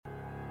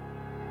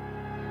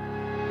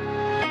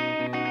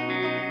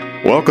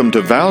Welcome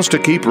to Vows to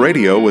Keep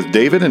Radio with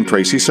David and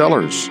Tracy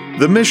Sellers.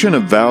 The mission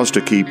of Vows to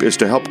Keep is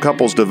to help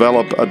couples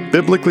develop a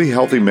biblically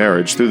healthy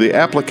marriage through the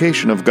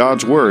application of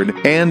God's Word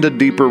and a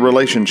deeper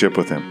relationship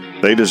with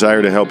Him. They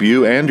desire to help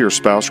you and your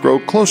spouse grow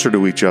closer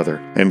to each other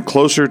and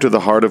closer to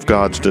the heart of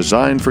God's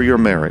design for your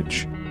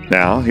marriage.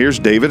 Now, here's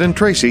David and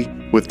Tracy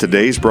with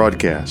today's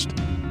broadcast.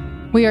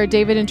 We are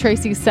David and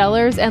Tracy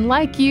Sellers, and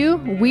like you,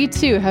 we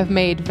too have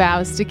made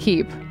vows to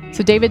keep.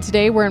 So David,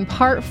 today we're in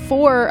part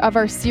 4 of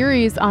our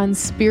series on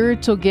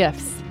spiritual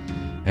gifts.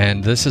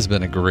 And this has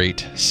been a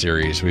great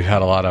series. We've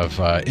had a lot of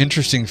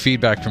interesting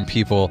feedback from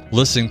people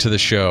listening to the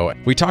show.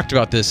 We talked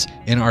about this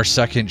in our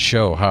second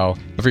show, how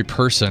every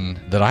person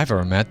that I've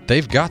ever met,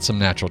 they've got some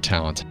natural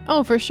talent.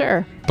 Oh, for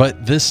sure.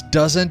 But this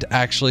doesn't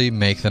actually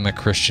make them a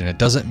Christian. It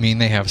doesn't mean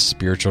they have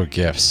spiritual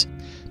gifts.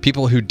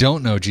 People who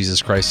don't know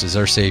Jesus Christ as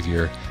their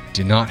Savior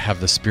do not have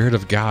the Spirit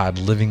of God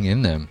living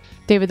in them.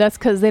 David, that's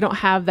because they don't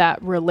have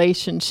that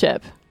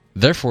relationship.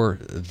 Therefore,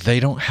 they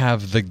don't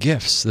have the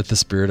gifts that the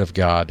Spirit of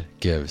God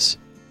gives.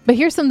 But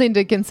here's something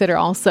to consider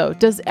also.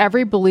 Does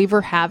every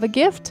believer have a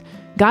gift?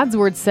 God's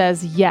Word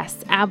says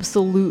yes,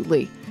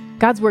 absolutely.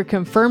 God's Word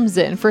confirms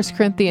it in 1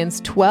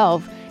 Corinthians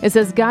 12. It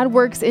says, God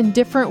works in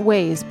different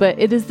ways, but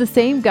it is the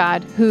same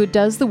God who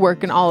does the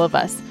work in all of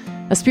us.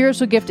 A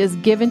spiritual gift is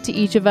given to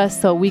each of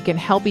us so we can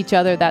help each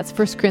other. That's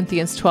 1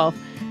 Corinthians 12,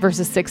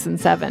 verses 6 and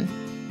 7.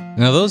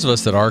 Now, those of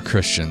us that are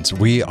Christians,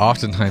 we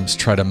oftentimes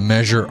try to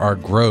measure our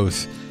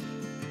growth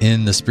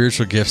in the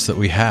spiritual gifts that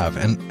we have,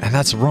 and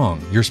that's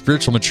wrong. Your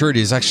spiritual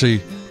maturity is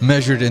actually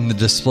measured in the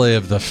display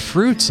of the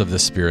fruits of the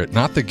Spirit,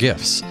 not the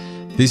gifts.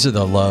 These are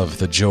the love,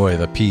 the joy,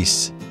 the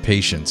peace,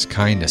 patience,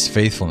 kindness,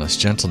 faithfulness,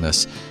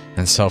 gentleness,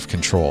 and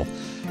self-control.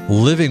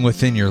 Living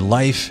within your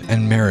life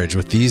and marriage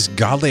with these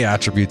godly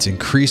attributes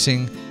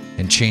increasing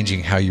and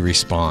changing how you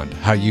respond,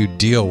 how you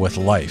deal with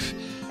life.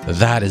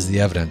 That is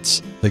the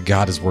evidence that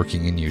God is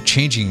working in you,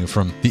 changing you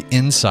from the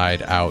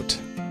inside out.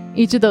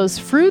 Each of those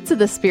fruits of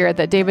the Spirit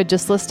that David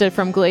just listed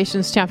from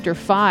Galatians chapter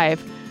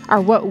 5 are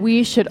what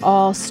we should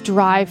all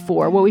strive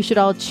for, what we should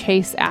all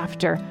chase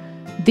after.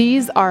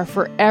 These are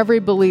for every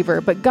believer,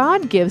 but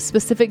God gives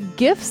specific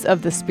gifts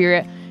of the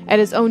Spirit at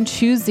His own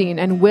choosing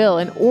and will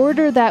in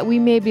order that we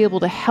may be able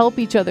to help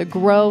each other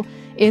grow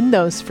in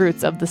those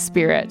fruits of the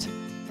Spirit.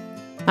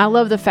 I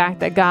love the fact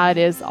that God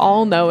is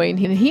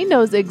all-knowing, and He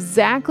knows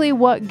exactly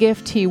what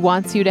gift He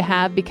wants you to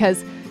have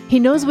because He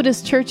knows what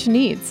His church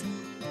needs.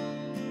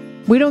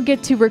 We don't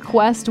get to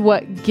request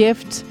what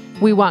gift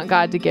we want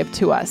God to give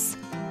to us.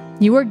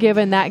 You are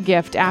given that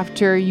gift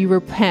after you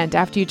repent,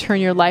 after you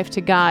turn your life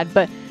to God,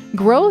 but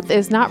growth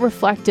is not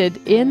reflected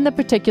in the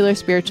particular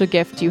spiritual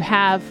gift you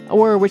have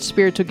or which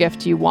spiritual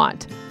gift you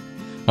want.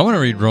 I want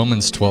to read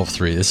Romans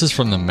 12:3. This is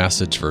from the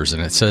Message version.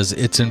 It says,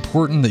 "It's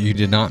important that you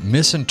do not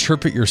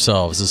misinterpret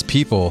yourselves as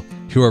people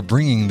who are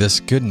bringing this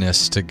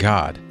goodness to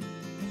God.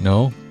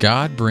 No,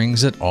 God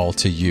brings it all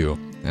to you."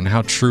 And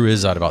how true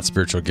is that about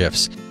spiritual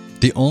gifts?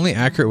 The only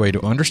accurate way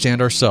to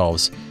understand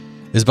ourselves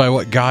is by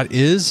what God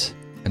is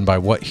and by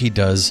what He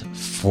does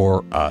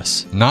for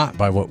us, not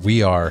by what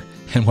we are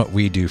and what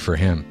we do for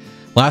Him.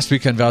 Last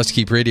week on Vows to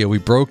Keep Radio, we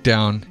broke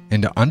down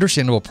into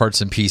understandable parts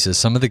and pieces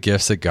some of the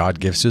gifts that God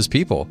gives to His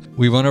people.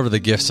 We went over the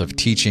gifts of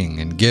teaching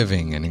and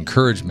giving and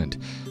encouragement,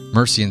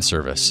 mercy and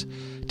service.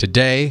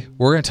 Today,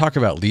 we're going to talk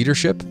about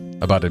leadership,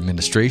 about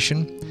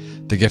administration,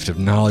 the gift of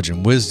knowledge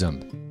and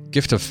wisdom,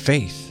 gift of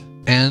faith,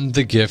 and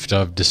the gift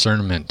of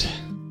discernment.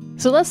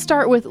 So let's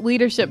start with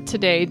leadership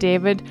today,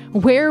 David.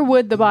 Where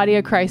would the body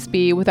of Christ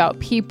be without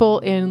people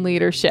in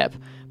leadership?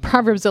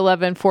 Proverbs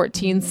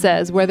 11:14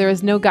 says, where there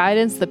is no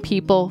guidance, the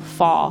people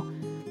fall.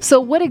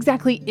 So what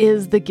exactly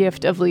is the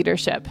gift of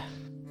leadership?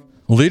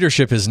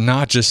 Leadership is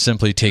not just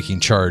simply taking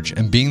charge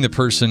and being the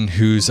person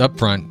who's up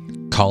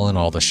front calling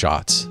all the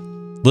shots.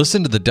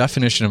 Listen to the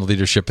definition of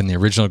leadership in the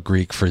original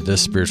Greek for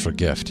this spiritual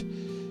gift.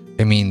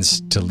 It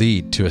means to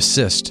lead, to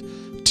assist,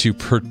 to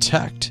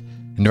protect,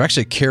 and to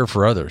actually care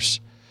for others.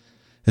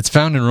 It's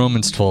found in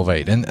Romans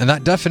 12:8, and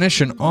that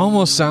definition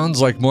almost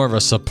sounds like more of a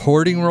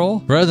supporting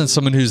role rather than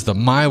someone who's the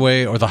my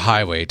way or the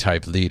highway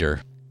type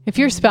leader. If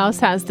your spouse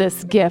has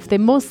this gift, they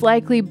most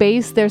likely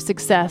base their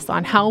success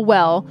on how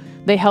well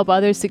they help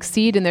others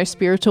succeed in their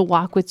spiritual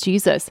walk with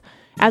Jesus.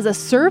 As a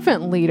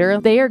servant leader,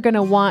 they are going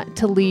to want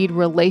to lead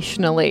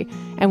relationally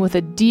and with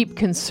a deep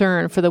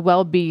concern for the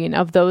well-being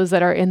of those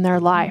that are in their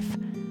life.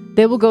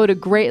 They will go to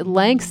great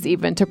lengths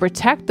even to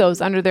protect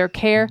those under their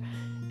care,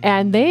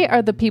 and they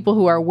are the people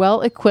who are well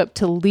equipped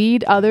to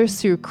lead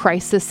others through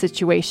crisis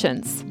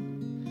situations.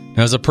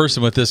 Now, as a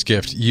person with this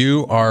gift,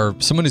 you are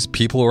someone who's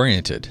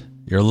people-oriented.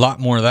 You're a lot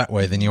more that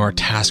way than you are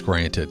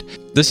task-oriented.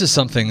 This is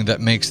something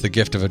that makes the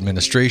gift of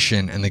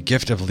administration and the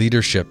gift of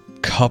leadership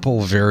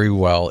couple very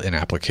well in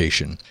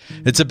application.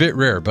 It's a bit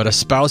rare, but a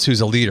spouse who's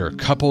a leader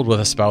coupled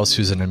with a spouse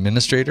who's an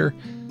administrator,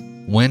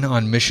 when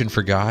on mission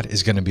for God,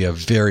 is going to be a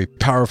very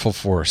powerful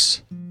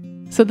force.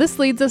 So this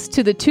leads us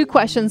to the 2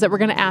 questions that we're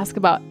going to ask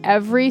about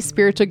every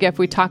spiritual gift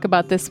we talk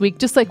about this week,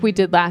 just like we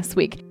did last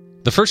week.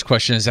 The first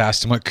question is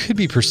asked in what could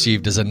be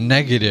perceived as a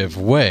negative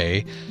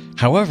way.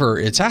 However,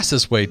 it's asked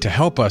this way to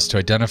help us to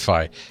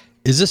identify,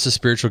 is this a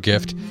spiritual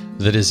gift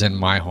that is in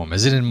my home?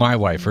 Is it in my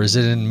wife, or is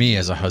it in me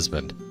as a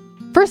husband?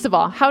 First of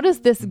all, how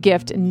does this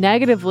gift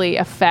negatively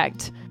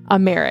affect a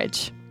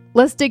marriage?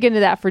 Let's dig into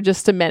that for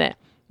just a minute.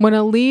 When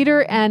a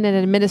leader and an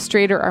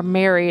administrator are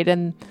married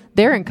and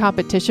they're in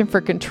competition for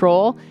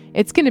control,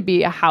 it's going to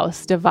be a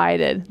house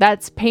divided.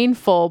 That's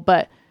painful,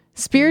 but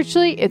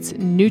spiritually, it's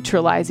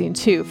neutralizing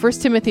too. 1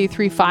 Timothy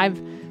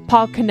 3:5,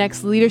 Paul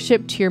connects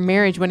leadership to your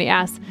marriage when he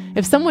asks,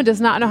 if someone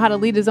does not know how to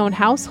lead his own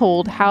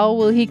household, how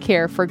will he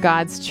care for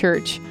God's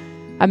church?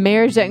 A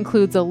marriage that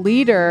includes a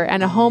leader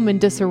and a home in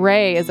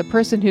disarray is a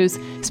person whose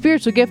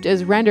spiritual gift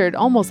is rendered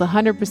almost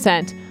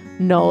 100%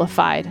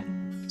 nullified.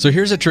 So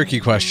here's a tricky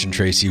question,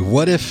 Tracy.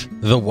 What if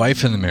the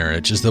wife in the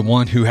marriage is the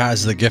one who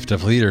has the gift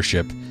of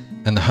leadership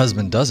and the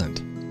husband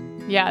doesn't?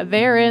 Yeah,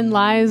 therein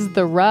lies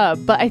the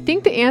rub. But I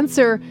think the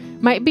answer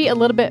might be a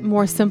little bit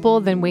more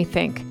simple than we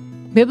think.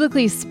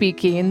 Biblically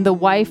speaking, the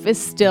wife is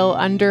still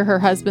under her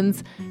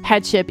husband's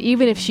headship,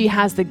 even if she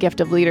has the gift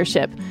of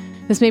leadership.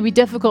 This may be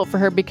difficult for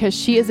her because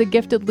she is a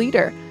gifted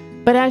leader.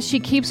 But as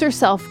she keeps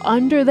herself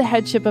under the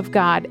headship of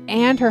God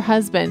and her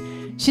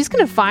husband, she's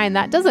going to find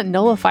that doesn't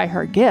nullify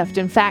her gift.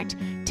 In fact,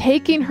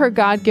 taking her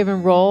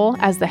God-given role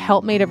as the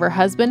helpmate of her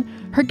husband,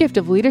 her gift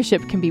of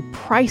leadership can be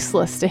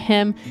priceless to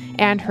him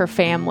and her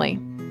family.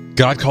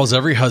 God calls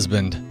every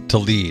husband to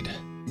lead,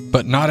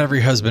 but not every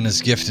husband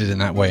is gifted in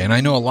that way. And I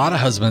know a lot of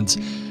husbands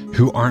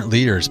who aren't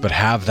leaders but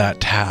have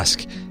that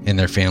task in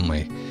their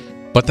family.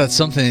 But that's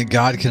something that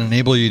God can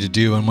enable you to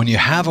do. And when you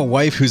have a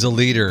wife who's a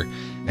leader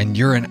and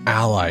you're an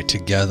ally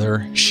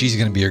together, she's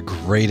going to be your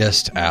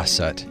greatest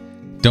asset.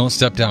 Don't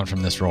step down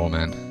from this role,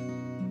 man.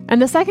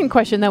 And the second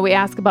question that we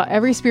ask about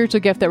every spiritual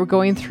gift that we're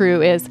going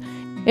through is,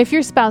 if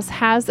your spouse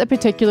has a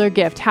particular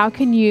gift, how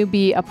can you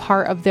be a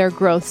part of their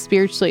growth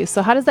spiritually?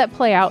 So how does that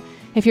play out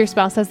if your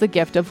spouse has the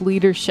gift of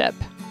leadership?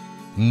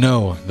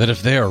 Know that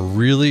if they are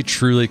really,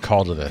 truly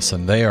called to this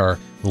and they are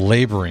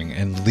laboring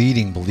and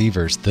leading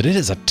believers, that it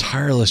is a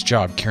tireless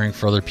job caring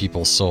for other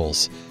people's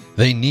souls.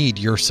 They need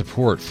your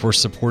support for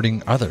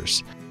supporting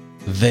others.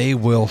 They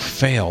will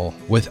fail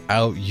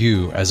without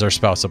you as their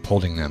spouse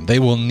upholding them. They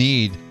will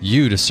need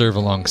you to serve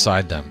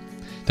alongside them.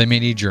 They may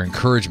need your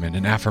encouragement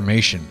and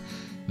affirmation.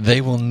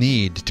 They will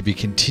need to be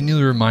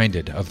continually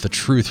reminded of the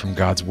truth from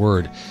God's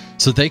word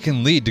so they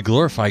can lead to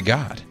glorify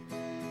God.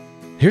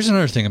 Here's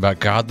another thing about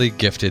godly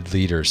gifted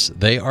leaders.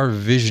 They are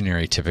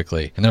visionary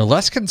typically, and they're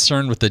less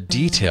concerned with the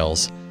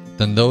details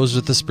than those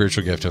with the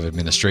spiritual gift of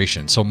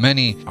administration. So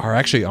many are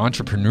actually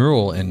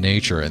entrepreneurial in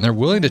nature, and they're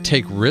willing to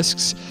take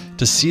risks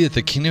to see that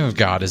the kingdom of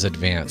God is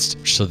advanced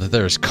so that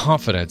there is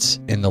confidence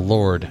in the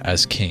Lord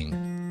as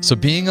King. So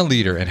being a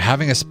leader and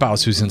having a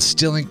spouse who's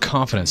instilling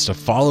confidence to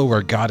follow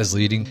where God is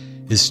leading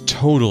is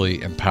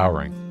totally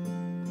empowering.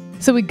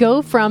 So we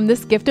go from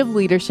this gift of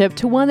leadership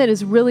to one that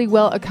is really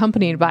well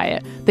accompanied by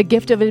it, the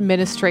gift of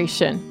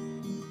administration.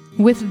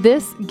 With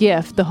this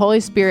gift, the Holy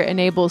Spirit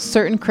enables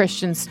certain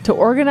Christians to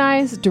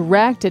organize,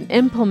 direct, and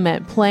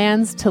implement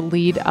plans to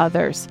lead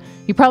others.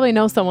 You probably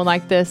know someone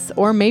like this,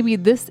 or maybe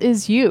this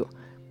is you.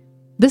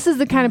 This is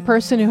the kind of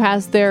person who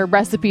has their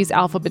recipes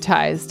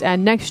alphabetized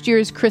and next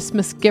year's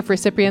Christmas gift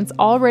recipients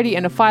already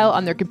in a file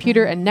on their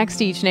computer, and next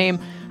to each name,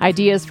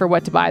 ideas for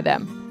what to buy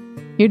them.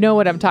 You know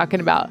what I'm talking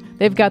about.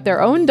 They've got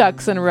their own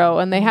ducks in a row,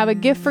 and they have a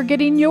gift for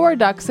getting your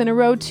ducks in a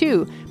row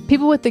too.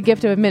 People with the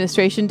gift of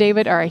administration,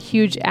 David, are a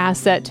huge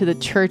asset to the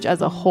church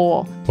as a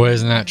whole. Boy,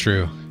 isn't that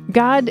true?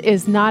 God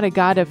is not a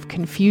God of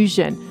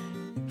confusion.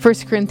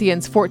 1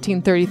 Corinthians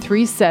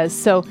 14:33 says,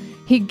 so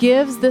he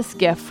gives this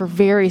gift for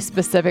very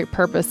specific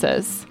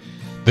purposes.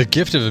 The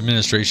gift of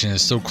administration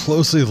is so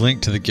closely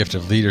linked to the gift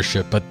of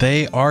leadership, but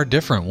they are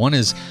different. One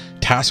is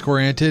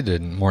task-oriented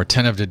and more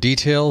attentive to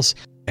details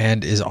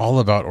and is all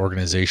about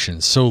organization.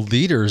 So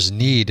leaders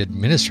need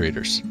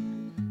administrators.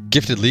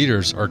 Gifted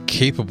leaders are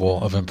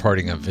capable of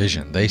imparting a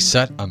vision. They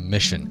set a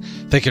mission.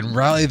 They can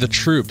rally the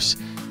troops,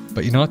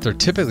 but you know what? They're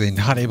typically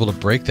not able to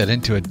break that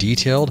into a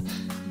detailed,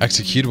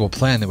 executable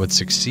plan that would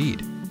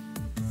succeed.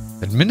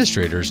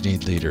 Administrators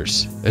need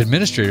leaders.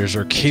 Administrators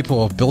are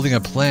capable of building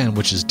a plan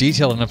which is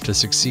detailed enough to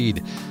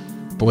succeed,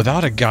 but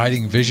without a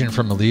guiding vision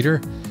from a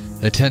leader,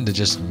 they tend to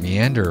just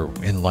meander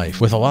in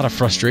life with a lot of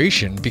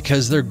frustration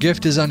because their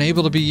gift is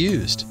unable to be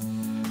used.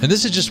 And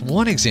this is just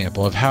one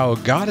example of how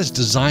God has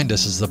designed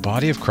us as the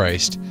body of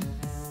Christ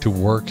to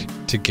work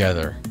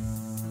together.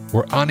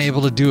 We're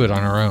unable to do it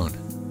on our own.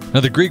 Now,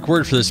 the Greek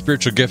word for the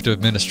spiritual gift of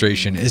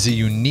administration is a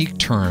unique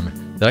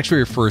term that actually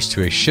refers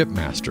to a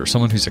shipmaster,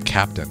 someone who's a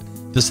captain.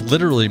 This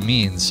literally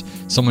means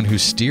someone who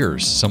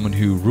steers, someone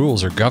who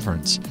rules or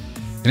governs.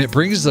 And it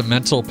brings the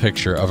mental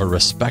picture of a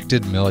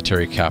respected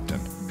military captain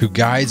who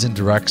guides and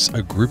directs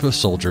a group of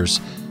soldiers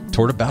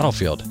toward a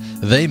battlefield.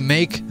 They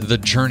make the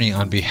journey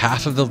on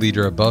behalf of the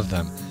leader above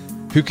them,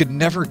 who could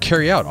never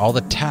carry out all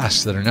the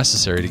tasks that are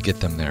necessary to get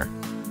them there.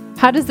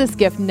 How does this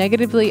gift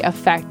negatively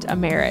affect a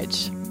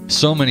marriage?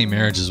 So many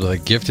marriages with a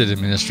gifted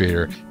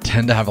administrator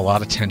tend to have a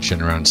lot of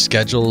tension around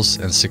schedules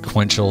and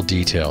sequential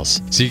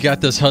details. So you got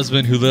this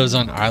husband who lives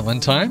on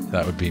island time,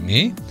 that would be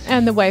me.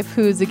 And the wife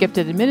who's a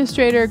gifted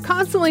administrator,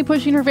 constantly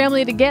pushing her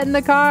family to get in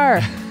the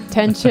car.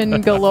 Tension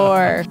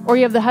galore. Or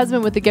you have the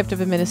husband with the gift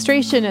of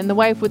administration and the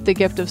wife with the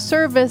gift of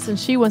service, and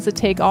she wants to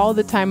take all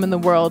the time in the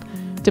world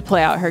to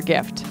play out her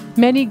gift.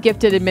 Many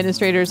gifted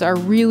administrators are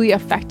really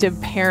effective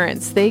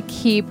parents. They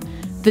keep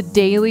the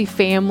daily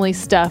family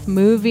stuff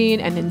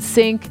moving and in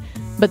sync,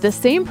 but the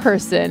same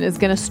person is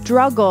going to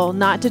struggle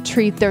not to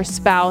treat their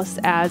spouse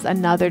as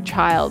another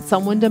child,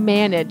 someone to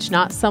manage,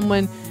 not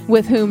someone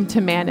with whom to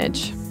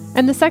manage.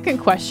 And the second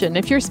question,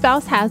 if your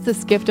spouse has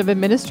this gift of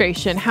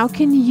administration, how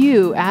can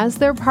you, as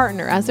their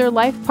partner, as their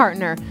life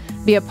partner,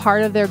 be a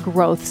part of their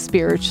growth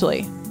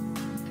spiritually?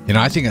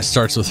 I think it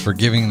starts with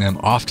forgiving them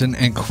often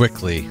and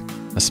quickly,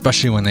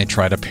 especially when they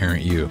try to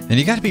parent you. And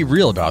you got to be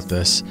real about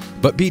this,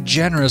 but be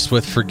generous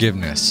with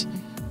forgiveness.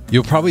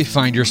 You'll probably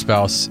find your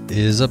spouse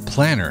is a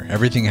planner.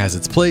 Everything has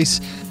its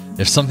place.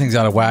 If something's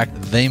out of whack,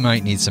 they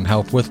might need some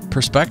help with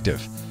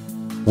perspective.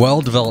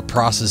 Well-developed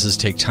processes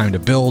take time to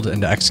build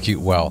and to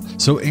execute well.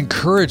 So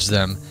encourage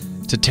them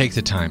to take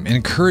the time.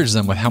 Encourage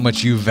them with how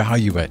much you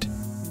value it.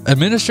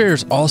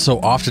 Administrators also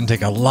often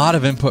take a lot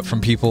of input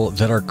from people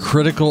that are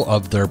critical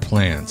of their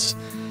plans.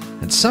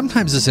 And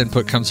sometimes this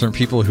input comes from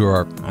people who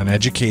are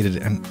uneducated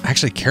and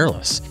actually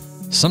careless.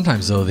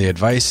 Sometimes, though, the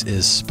advice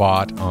is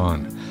spot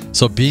on.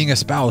 So being a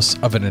spouse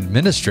of an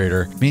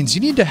administrator means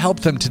you need to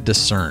help them to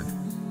discern.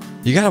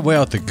 You got to weigh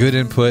out the good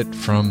input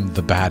from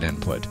the bad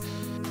input.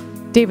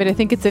 David, I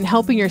think it's in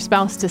helping your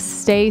spouse to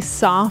stay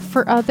soft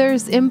for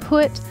others'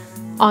 input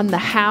on the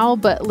how,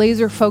 but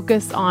laser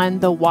focus on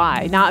the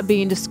why, not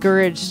being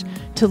discouraged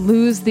to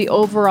lose the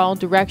overall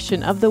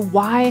direction of the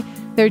why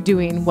they're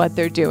doing what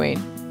they're doing.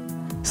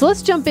 So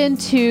let's jump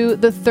into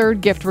the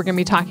third gift we're going to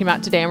be talking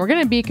about today. And we're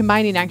going to be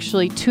combining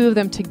actually two of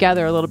them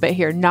together a little bit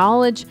here,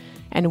 knowledge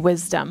and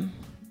wisdom.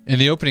 In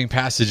the opening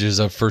passages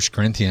of 1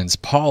 Corinthians,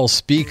 Paul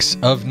speaks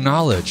of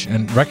knowledge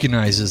and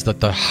recognizes that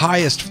the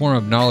highest form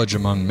of knowledge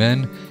among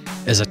men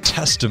is a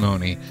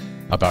testimony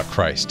about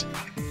Christ.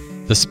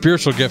 The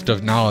spiritual gift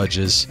of knowledge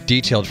is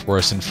detailed for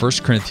us in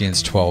 1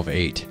 Corinthians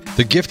 12:8.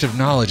 The gift of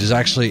knowledge is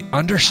actually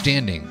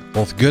understanding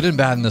both good and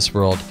bad in this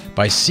world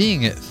by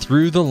seeing it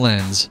through the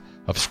lens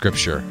of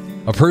Scripture.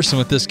 A person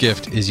with this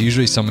gift is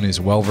usually someone who's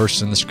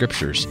well-versed in the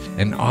Scriptures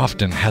and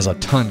often has a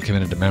ton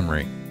committed to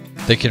memory.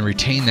 They can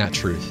retain that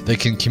truth. They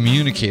can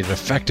communicate it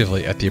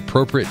effectively at the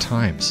appropriate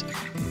times.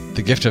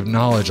 The gift of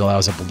knowledge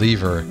allows a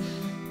believer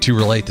to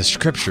relate the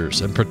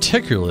Scriptures, and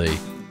particularly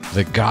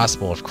the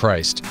gospel of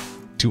Christ,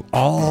 to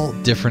all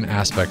different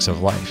aspects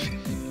of life.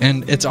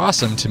 And it's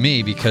awesome to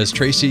me because,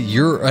 Tracy,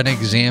 you're an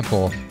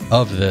example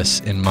of this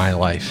in my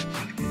life.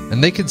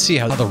 And they can see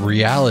how the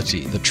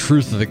reality, the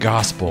truth of the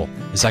gospel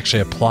is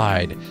actually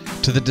applied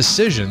to the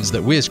decisions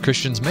that we as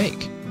Christians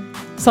make.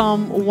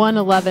 Psalm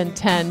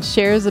 111:10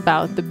 shares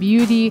about the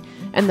beauty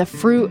and the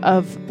fruit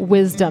of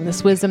wisdom,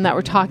 this wisdom that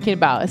we're talking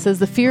about. It says,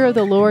 "The fear of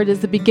the Lord is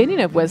the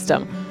beginning of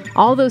wisdom.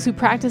 All those who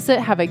practice it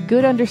have a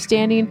good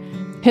understanding.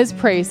 His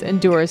praise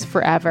endures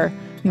forever."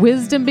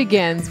 Wisdom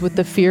begins with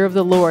the fear of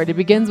the Lord. It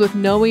begins with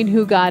knowing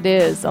who God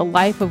is. A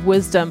life of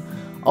wisdom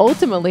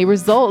ultimately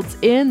results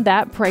in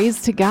that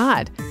praise to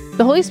God.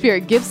 The Holy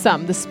Spirit gives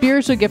some, the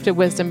spiritual gift of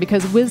wisdom,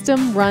 because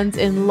wisdom runs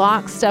in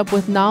lockstep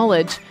with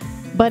knowledge,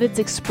 but it's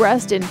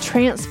expressed in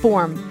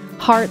transformed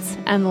hearts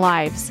and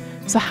lives.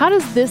 So how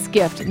does this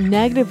gift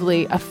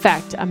negatively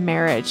affect a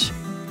marriage?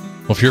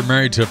 Well, if you're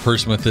married to a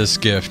person with this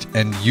gift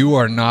and you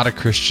are not a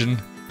Christian,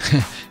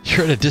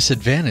 you're at a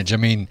disadvantage. I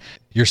mean,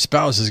 your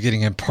spouse is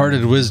getting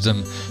imparted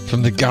wisdom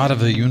from the God of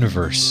the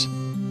universe.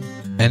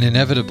 And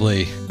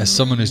inevitably, as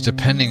someone who's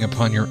depending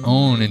upon your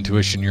own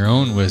intuition, your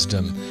own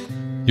wisdom,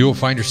 you will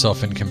find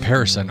yourself in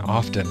comparison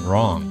often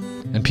wrong.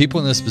 And people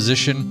in this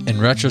position, in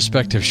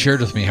retrospect, have shared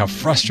with me how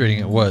frustrating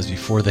it was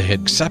before they had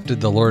accepted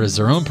the Lord as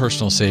their own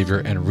personal Savior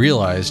and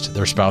realized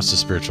their spouse's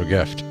spiritual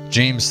gift.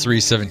 James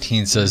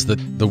 3:17 says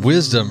that the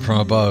wisdom from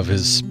above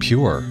is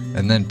pure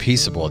and then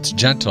peaceable. It's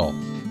gentle.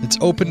 It's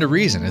open to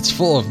reason. It's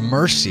full of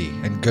mercy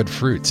and good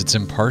fruits. It's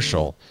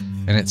impartial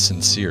and it's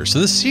sincere. So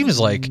this seems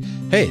like,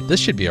 hey, this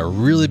should be a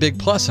really big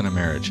plus in a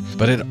marriage,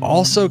 but it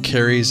also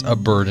carries a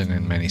burden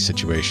in many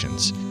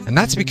situations. And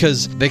that's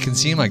because they can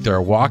seem like they're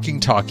a walking,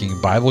 talking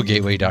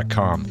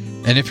BibleGateway.com.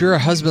 And if you're a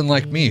husband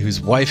like me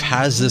whose wife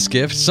has this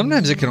gift,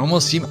 sometimes it can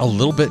almost seem a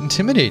little bit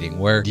intimidating,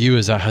 where you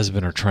as a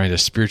husband are trying to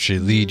spiritually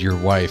lead your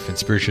wife and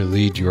spiritually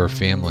lead your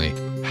family.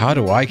 How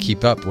do I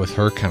keep up with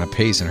her kind of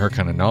pace and her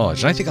kind of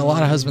knowledge? And I think a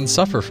lot of husbands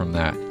suffer from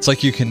that. It's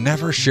like you can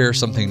never share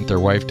something their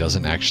wife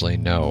doesn't actually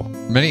know.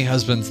 Many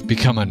husbands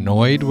become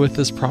annoyed with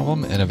this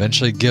problem and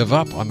eventually give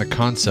up on the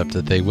concept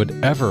that they would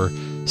ever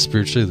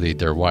spiritually lead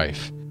their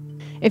wife.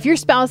 If your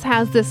spouse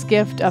has this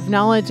gift of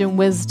knowledge and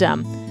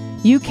wisdom,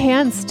 you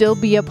can still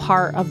be a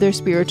part of their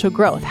spiritual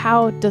growth.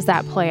 How does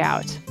that play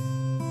out?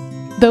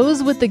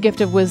 Those with the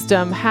gift of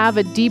wisdom have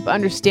a deep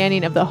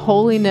understanding of the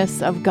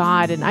holiness of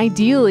God, and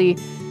ideally,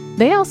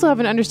 they also have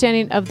an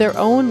understanding of their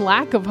own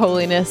lack of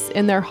holiness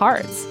in their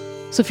hearts.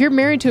 So if you're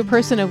married to a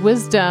person of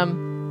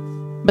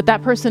wisdom, but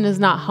that person is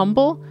not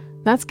humble,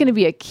 that's going to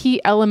be a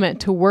key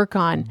element to work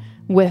on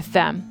with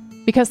them.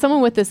 Because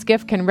someone with this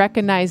gift can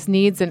recognize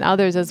needs in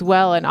others as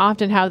well and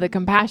often have the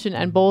compassion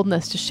and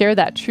boldness to share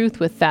that truth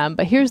with them.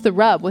 But here's the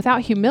rub.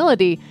 Without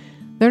humility,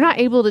 they're not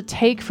able to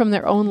take from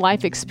their own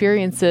life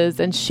experiences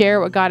and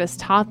share what God has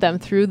taught them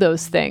through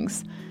those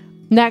things.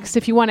 Next,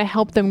 if you want to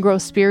help them grow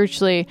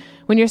spiritually,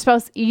 when your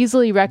spouse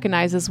easily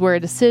recognizes where a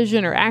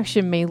decision or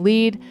action may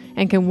lead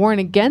and can warn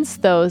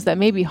against those that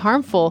may be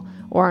harmful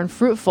or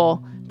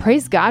unfruitful,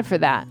 praise God for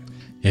that.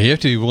 Yeah, you have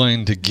to be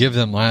willing to give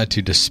them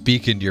latitude to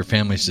speak into your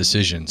family's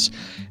decisions.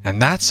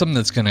 And that's something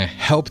that's going to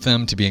help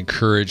them to be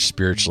encouraged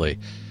spiritually.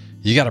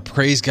 You got to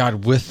praise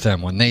God with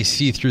them when they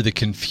see through the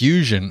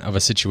confusion of a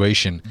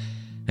situation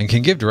and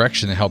can give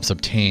direction that helps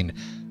obtain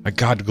a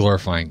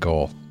God-glorifying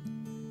goal.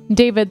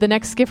 David, the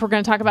next gift we're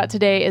going to talk about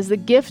today is the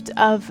gift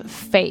of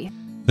faith.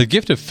 The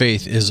gift of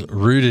faith is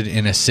rooted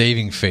in a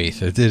saving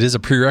faith. It is a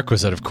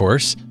prerequisite, of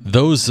course.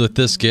 Those with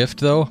this gift,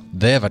 though,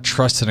 they have a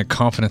trust and a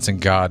confidence in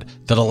God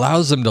that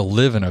allows them to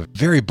live in a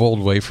very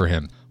bold way for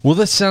Him. Well,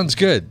 this sounds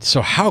good.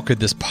 So how could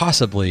this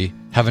possibly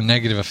have a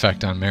negative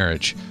effect on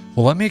marriage?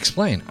 Well, let me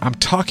explain. I'm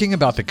talking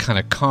about the kind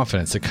of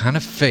confidence, the kind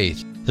of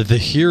faith that the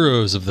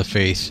heroes of the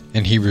faith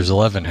in Hebrews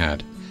 11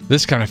 had.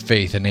 This kind of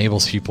faith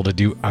enables people to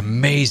do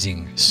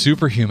amazing,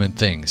 superhuman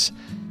things.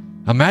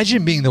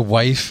 Imagine being the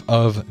wife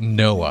of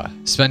Noah,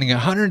 spending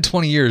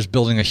 120 years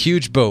building a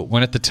huge boat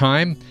when at the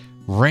time,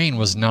 rain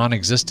was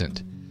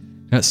non-existent.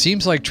 Now, it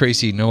seems like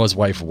Tracy, Noah's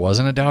wife,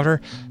 wasn't a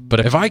doubter, but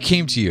if I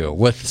came to you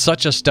with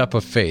such a step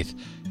of faith,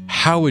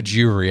 how would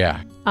you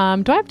react? Do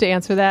I have to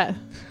answer that?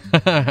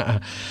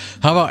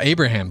 How about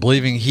Abraham,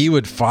 believing he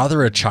would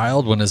father a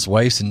child when his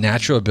wife's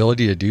natural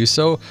ability to do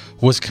so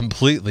was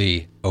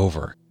completely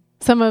over?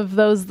 Some of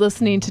those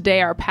listening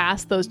today are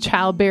past those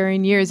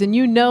childbearing years, and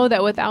you know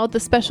that without the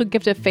special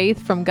gift of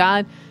faith from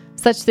God,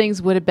 such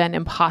things would have been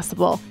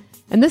impossible.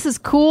 And this is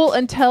cool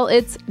until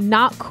it's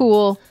not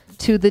cool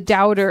to the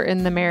doubter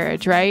in the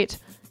marriage, right?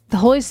 The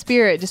Holy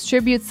Spirit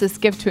distributes this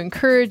gift to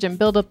encourage and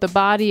build up the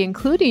body,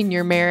 including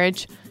your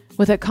marriage,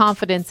 with a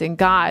confidence in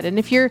God. And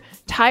if you're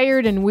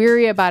tired and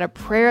weary about a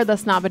prayer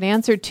that's not been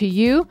answered to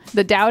you,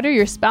 the doubter,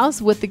 your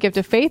spouse with the gift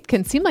of faith,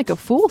 can seem like a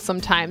fool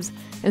sometimes,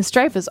 and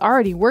strife is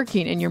already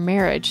working in your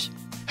marriage.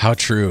 How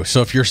true.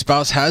 So if your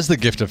spouse has the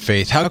gift of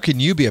faith, how can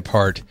you be a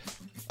part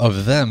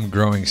of them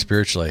growing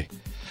spiritually?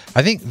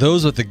 I think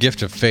those with the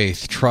gift of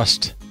faith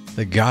trust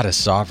that God is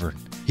sovereign.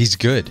 He's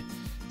good.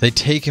 They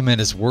take Him at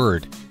His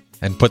word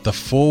and put the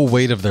full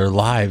weight of their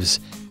lives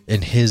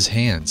in His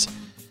hands.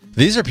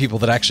 These are people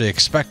that actually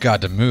expect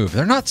God to move.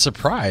 They're not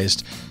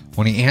surprised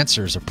when He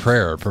answers a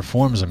prayer or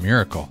performs a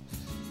miracle.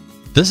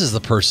 This is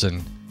the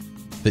person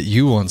that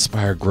you will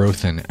inspire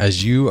growth in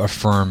as you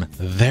affirm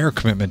their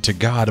commitment to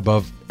God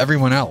above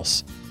everyone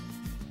else.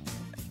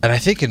 And I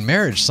think in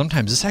marriage,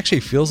 sometimes this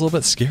actually feels a little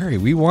bit scary.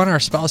 We want our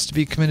spouse to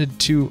be committed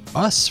to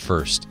us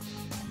first,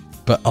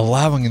 but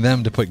allowing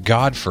them to put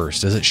God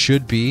first, as it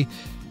should be,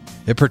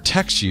 it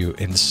protects you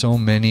in so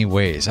many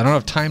ways. I don't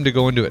have time to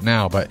go into it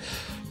now, but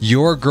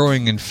your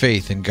growing in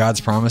faith in God's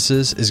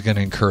promises is going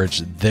to encourage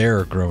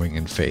their growing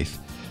in faith.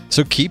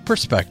 So keep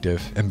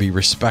perspective and be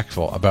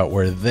respectful about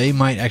where they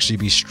might actually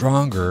be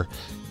stronger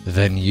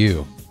than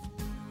you.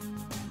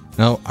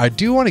 Now, I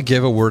do want to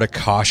give a word of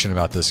caution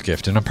about this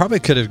gift, and I probably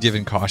could have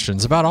given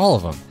cautions about all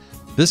of them.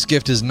 This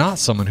gift is not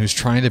someone who's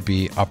trying to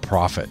be a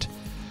prophet.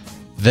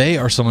 They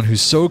are someone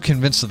who's so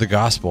convinced of the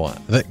gospel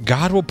that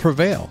God will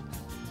prevail.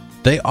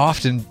 They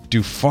often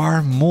do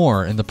far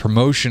more in the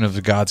promotion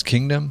of God's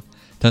kingdom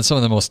than some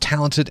of the most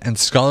talented and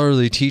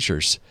scholarly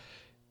teachers.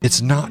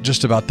 It's not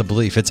just about the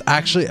belief. It's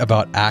actually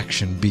about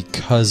action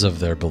because of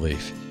their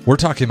belief. We're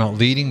talking about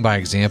leading by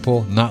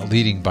example, not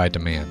leading by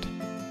demand.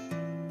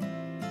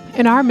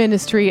 In our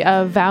ministry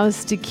of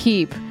Vows to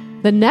Keep,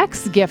 the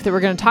next gift that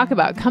we're going to talk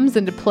about comes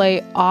into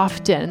play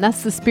often, and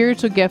that's the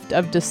spiritual gift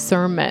of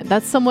discernment.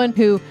 That's someone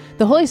who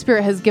the Holy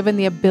Spirit has given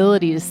the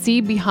ability to see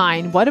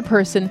behind what a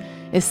person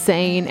is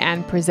saying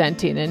and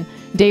presenting. And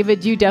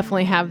David, you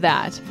definitely have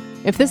that.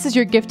 If this is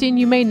your gifting,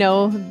 you may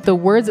know the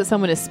words that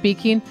someone is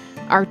speaking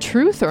are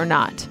truth or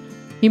not.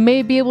 You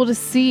may be able to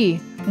see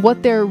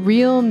what their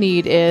real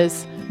need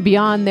is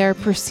beyond their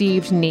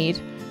perceived need.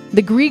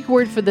 The Greek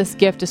word for this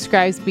gift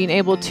describes being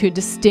able to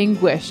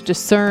distinguish,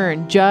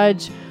 discern,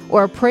 judge,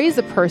 or appraise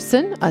a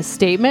person, a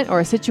statement, or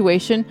a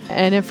situation.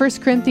 And in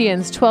 1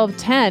 Corinthians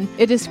 12:10,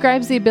 it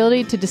describes the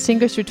ability to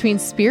distinguish between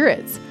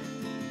spirits,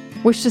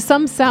 which to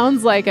some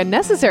sounds like a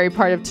necessary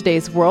part of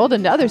today's world,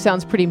 and to others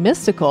sounds pretty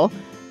mystical.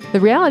 The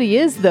reality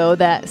is, though,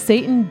 that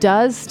Satan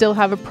does still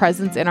have a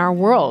presence in our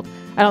world.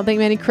 I don't think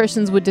many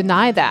Christians would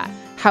deny that.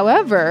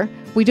 However,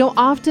 we don't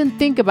often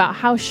think about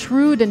how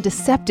shrewd and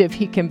deceptive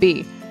he can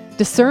be.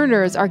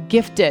 Discerners are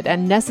gifted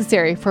and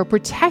necessary for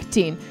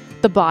protecting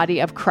the body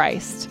of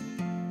Christ.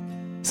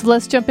 So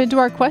let's jump into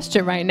our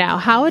question right now.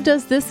 How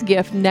does this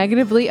gift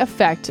negatively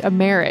affect a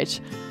marriage?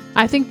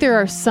 I think there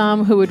are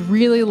some who would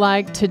really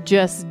like to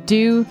just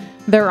do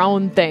their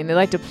own thing. They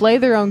like to play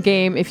their own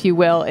game, if you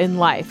will, in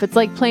life. It's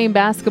like playing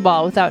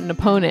basketball without an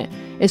opponent.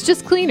 It's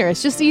just cleaner.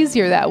 It's just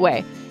easier that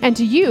way. And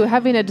to you,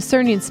 having a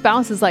discerning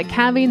spouse is like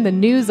having the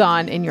news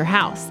on in your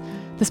house.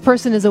 This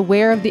person is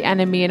aware of the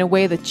enemy in a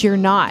way that you're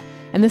not.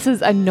 And this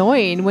is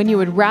annoying when you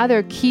would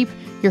rather keep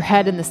your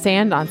head in the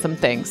sand on some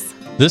things.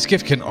 This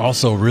gift can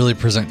also really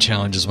present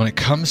challenges when it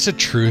comes to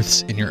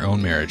truths in your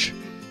own marriage.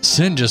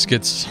 Sin just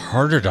gets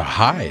harder to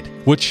hide,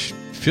 which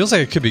feels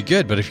like it could be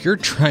good, but if you're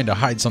trying to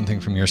hide something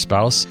from your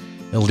spouse,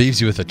 it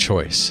leaves you with a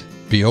choice.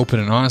 Be open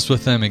and honest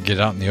with them and get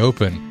out in the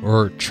open,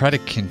 or try to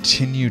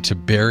continue to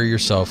bury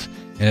yourself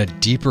in a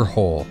deeper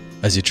hole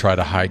as you try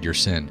to hide your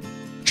sin.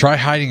 Try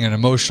hiding an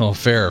emotional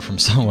affair from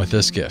someone with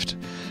this gift.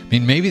 I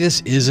mean, maybe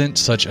this isn't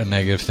such a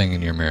negative thing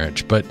in your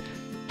marriage, but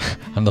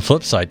on the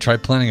flip side, try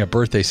planning a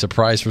birthday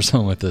surprise for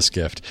someone with this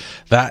gift.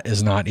 That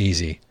is not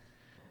easy.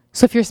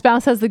 So if your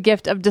spouse has the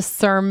gift of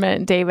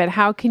discernment, David,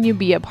 how can you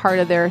be a part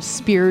of their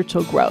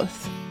spiritual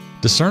growth?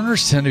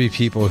 Discerners tend to be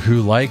people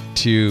who like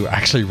to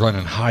actually run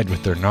and hide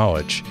with their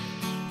knowledge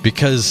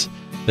because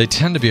they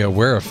tend to be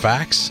aware of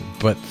facts,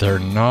 but they're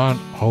not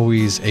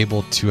always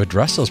able to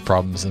address those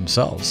problems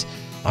themselves.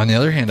 On the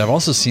other hand, I've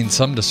also seen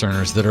some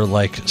discerners that are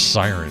like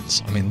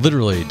sirens. I mean,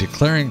 literally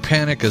declaring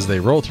panic as they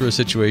roll through a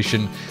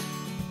situation,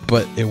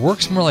 but it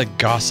works more like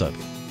gossip.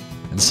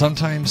 And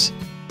sometimes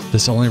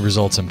this only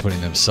results in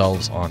putting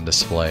themselves on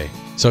display.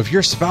 So if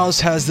your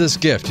spouse has this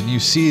gift and you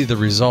see the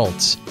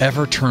results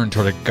ever turn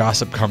toward a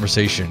gossip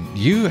conversation,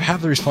 you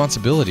have the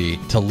responsibility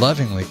to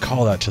lovingly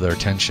call that to their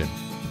attention.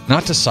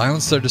 Not to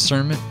silence their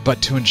discernment,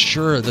 but to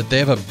ensure that they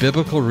have a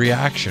biblical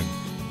reaction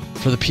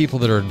for the people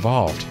that are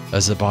involved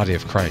as the body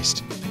of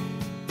Christ.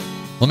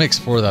 Let me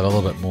explore that a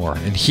little bit more.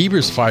 In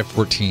Hebrews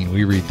 5:14,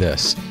 we read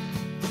this.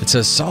 It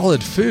says,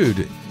 "Solid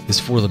food is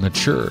for the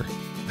mature,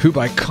 who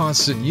by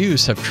constant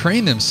use have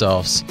trained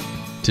themselves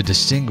to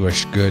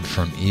distinguish good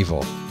from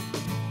evil."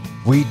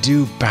 We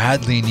do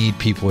badly need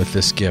people with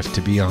this gift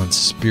to be on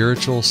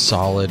spiritual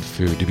solid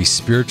food, to be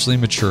spiritually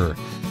mature.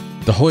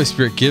 The Holy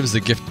Spirit gives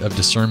the gift of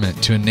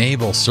discernment to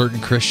enable certain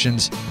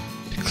Christians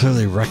to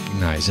clearly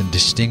recognize and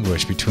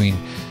distinguish between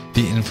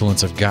the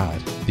influence of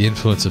God, the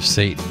influence of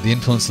Satan, the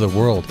influence of the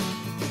world,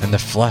 and the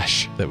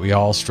flesh that we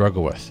all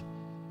struggle with.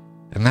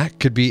 And that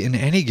could be in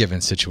any given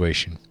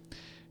situation.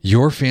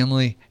 Your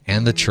family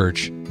and the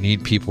church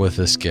need people with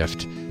this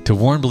gift to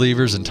warn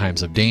believers in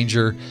times of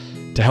danger,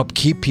 to help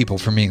keep people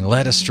from being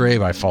led astray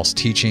by false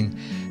teaching.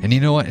 And you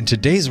know what? In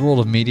today's world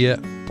of media,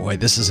 boy,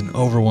 this is an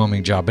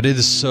overwhelming job, but it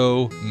is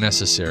so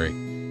necessary.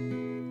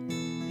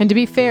 And to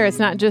be fair, it's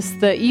not just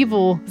the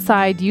evil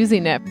side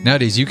using it.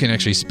 Nowadays, you can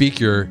actually speak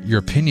your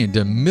opinion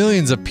to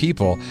millions of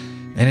people,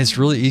 and it's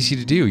really easy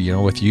to do,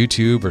 with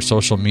YouTube or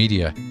social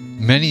media.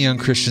 Many young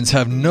Christians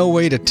have no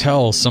way to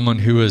tell someone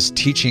who is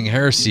teaching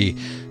heresy,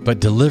 but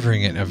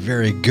delivering it in a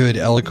very good,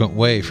 eloquent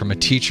way from a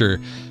teacher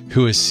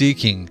who is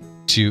seeking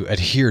to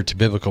adhere to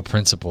biblical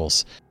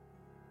principles.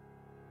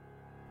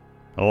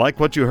 Like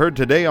what you heard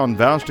today on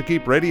Vows to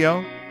Keep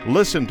Radio?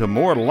 Listen to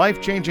more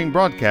life-changing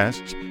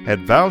broadcasts at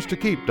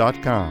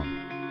vowstokeep.com.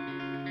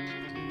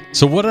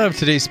 So what out of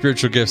today's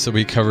spiritual gifts that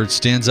we covered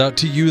stands out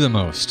to you the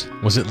most?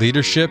 Was it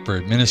leadership or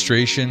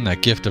administration,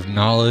 that gift of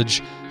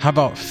knowledge? How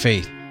about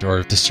faith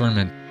or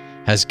discernment?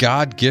 Has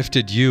God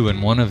gifted you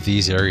in one of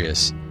these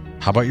areas?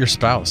 How about your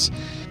spouse?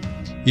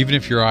 Even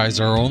if your eyes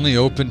are only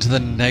open to the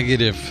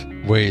negative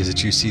ways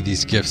that you see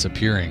these gifts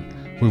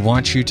appearing, we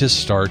want you to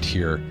start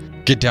here.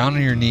 Get down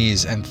on your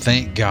knees and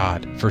thank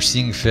God for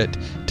seeing fit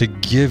to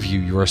give you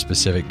your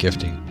specific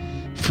gifting.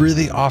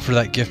 Freely offer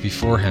that gift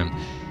before Him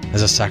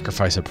as a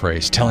sacrifice of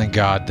praise, telling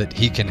God that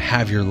He can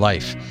have your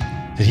life,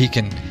 that He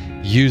can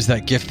use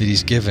that gift that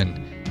He's given,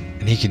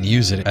 and He can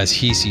use it as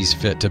He sees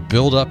fit to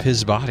build up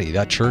His body,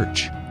 that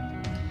church.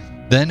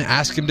 Then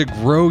ask Him to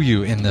grow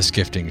you in this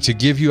gifting, to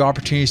give you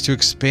opportunities to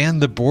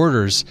expand the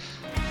borders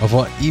of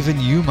what even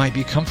you might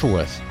be comfortable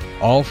with,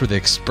 all for the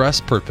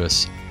express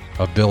purpose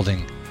of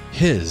building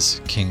His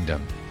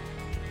kingdom.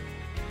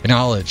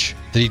 Acknowledge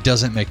that He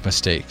doesn't make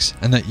mistakes,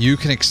 and that you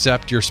can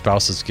accept your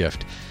spouse's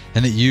gift,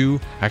 and that you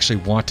actually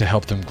want to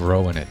help them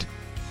grow in it.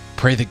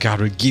 Pray that God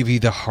would give you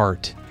the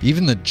heart,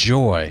 even the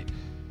joy,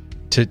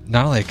 to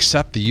not only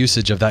accept the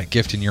usage of that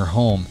gift in your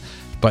home,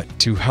 but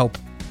to help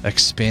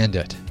expand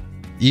it,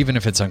 even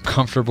if it's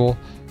uncomfortable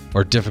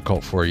or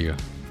difficult for you.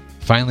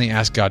 Finally,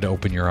 ask God to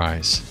open your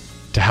eyes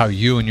to how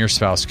you and your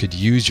spouse could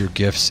use your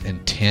gifts in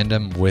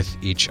tandem with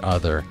each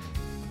other.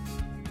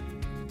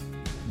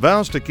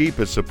 Vows to Keep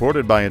is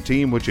supported by a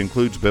team which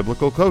includes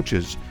biblical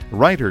coaches,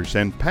 writers,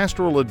 and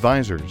pastoral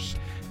advisors.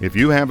 If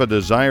you have a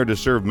desire to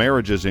serve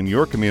marriages in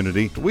your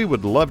community, we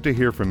would love to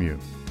hear from you.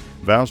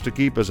 Vows to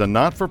Keep is a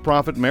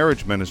not-for-profit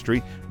marriage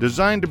ministry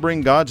designed to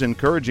bring God's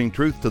encouraging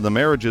truth to the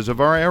marriages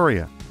of our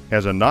area.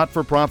 As a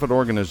not-for-profit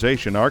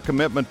organization, our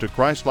commitment to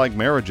Christ-like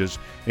marriages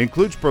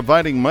includes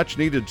providing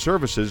much-needed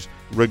services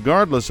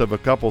regardless of a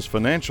couple's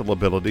financial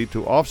ability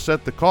to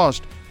offset the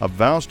cost of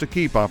Vows to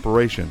Keep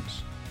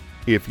operations.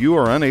 If you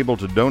are unable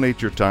to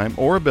donate your time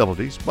or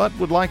abilities but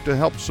would like to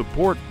help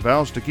support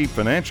Vows to Keep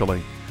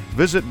financially,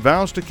 visit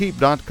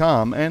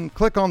vowstokeep.com and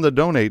click on the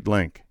donate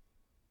link.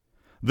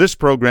 This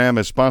program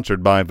is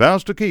sponsored by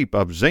Vows to Keep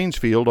of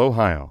Zanesfield,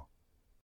 Ohio.